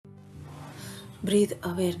Breathe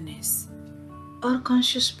awareness or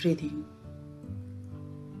conscious breathing.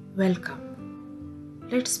 Welcome.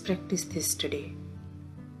 Let's practice this today.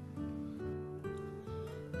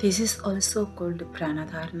 This is also called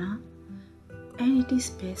pranadharana and it is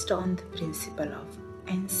based on the principle of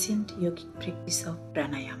ancient yogic practice of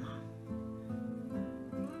pranayama.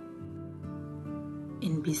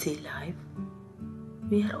 In busy life,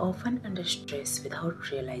 we are often under stress without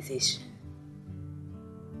realization.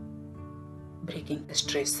 Breaking the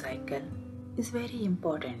stress cycle is very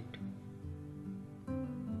important.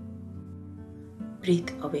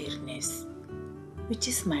 Breath awareness, which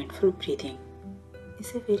is mindful breathing,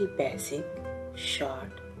 is a very basic,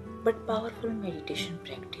 short, but powerful meditation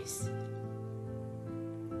practice.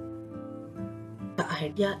 The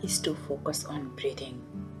idea is to focus on breathing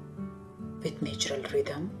with natural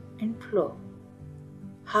rhythm and flow,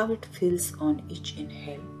 how it feels on each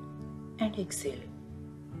inhale and exhale.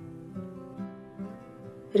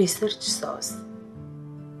 Research shows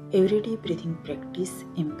everyday breathing practice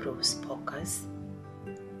improves focus,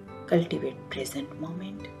 cultivate present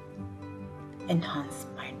moment, enhance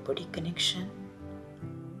mind-body connection,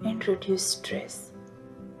 and reduce stress.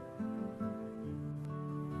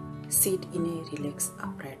 Sit in a relaxed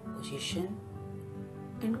upright position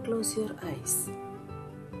and close your eyes.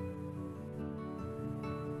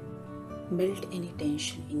 Melt any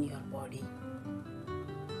tension in your body.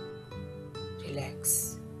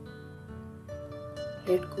 Relax.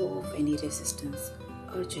 Let go of any resistance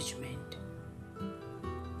or judgment.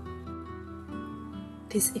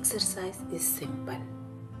 This exercise is simple.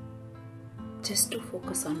 Just to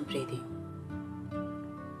focus on breathing.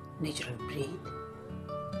 Natural breathe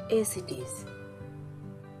as it is.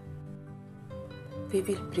 We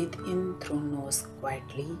will breathe in through nose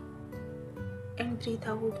quietly and breathe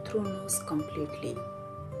out through nose completely.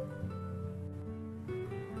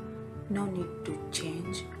 No need to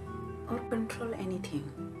change or control anything.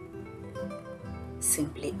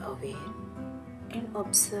 Simply aware and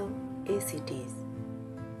observe as it is.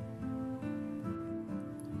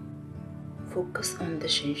 Focus on the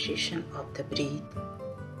sensation of the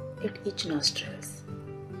breath at each nostrils.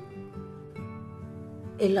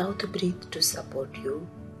 Allow the breath to support you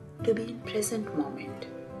to be in present moment,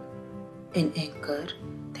 an anchor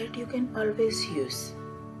that you can always use.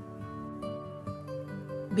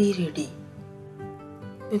 Be ready.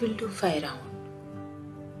 We will do 5 rounds.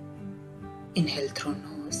 Inhale through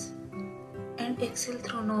nose and exhale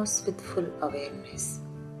through nose with full awareness.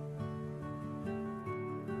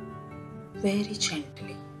 Very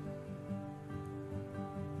gently.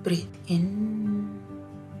 Breathe in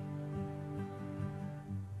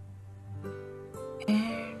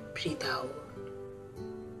and breathe out.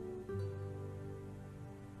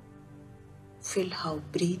 Feel how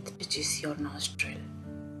breath touches your nostril.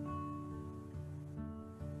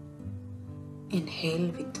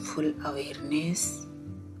 Inhale with full awareness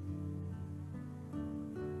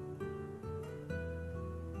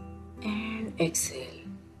and exhale.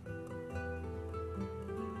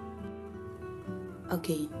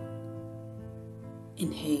 Again,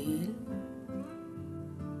 inhale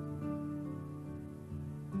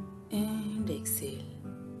and exhale.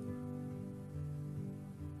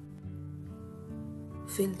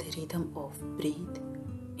 Feel the rhythm of breath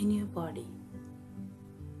in your body.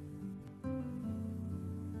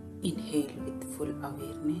 Inhale with full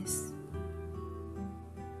awareness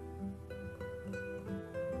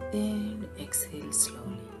and exhale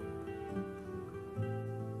slowly.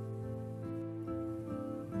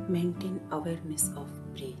 Maintain awareness of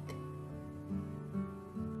breath.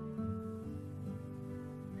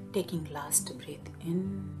 Taking last breath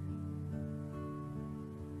in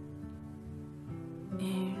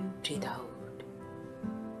and breathe out.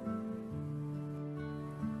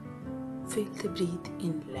 Feel the breath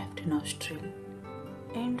in left nostril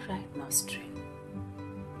and right nostril.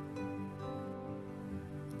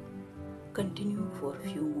 Continue for a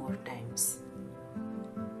few more times.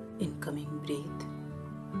 Incoming breath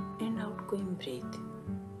and outgoing breath.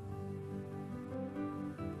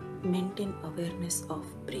 Maintain awareness of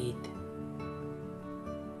breath.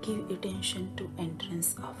 Give attention to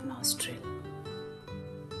entrance of nostril.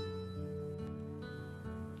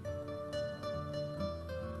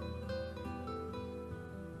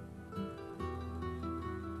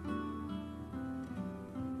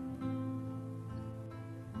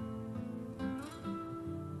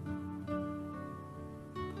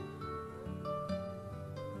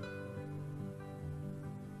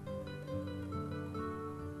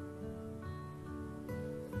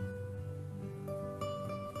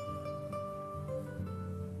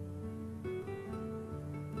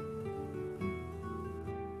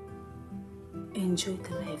 enjoy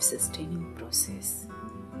the life-sustaining process.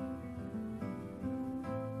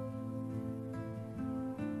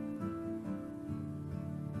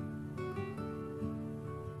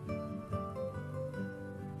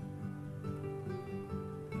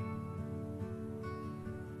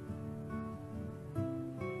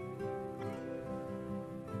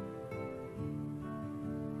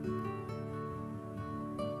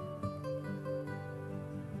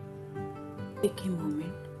 Take a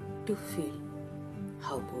moment to feel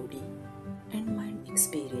how body and mind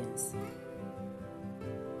experience.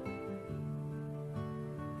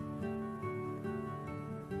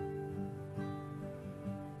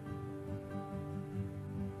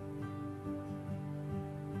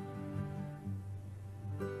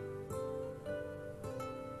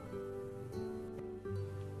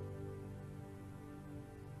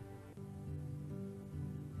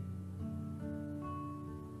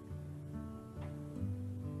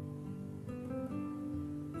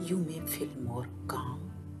 You may feel more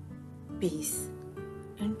calm, peace,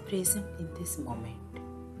 and present in this moment.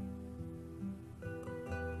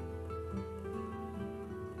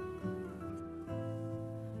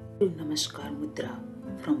 Do Namaskar Mudra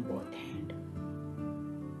from both hands.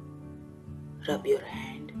 Rub your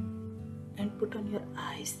hand and put on your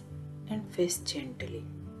eyes and face gently.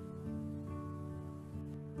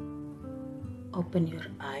 Open your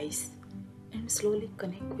eyes and slowly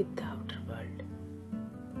connect with the outer world.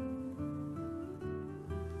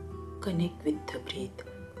 Connect with the breath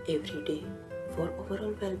every day for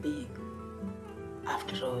overall well-being.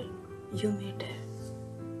 After all, you matter.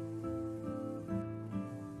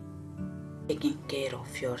 Taking care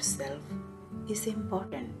of yourself is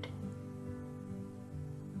important.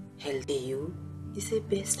 Healthy you is the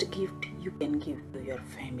best gift you can give to your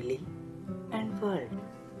family and world.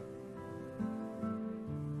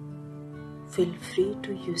 Feel free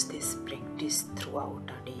to use this practice throughout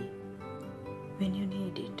a day when you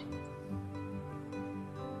need it.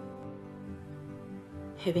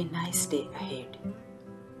 Have a nice day ahead.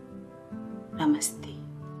 Namaste.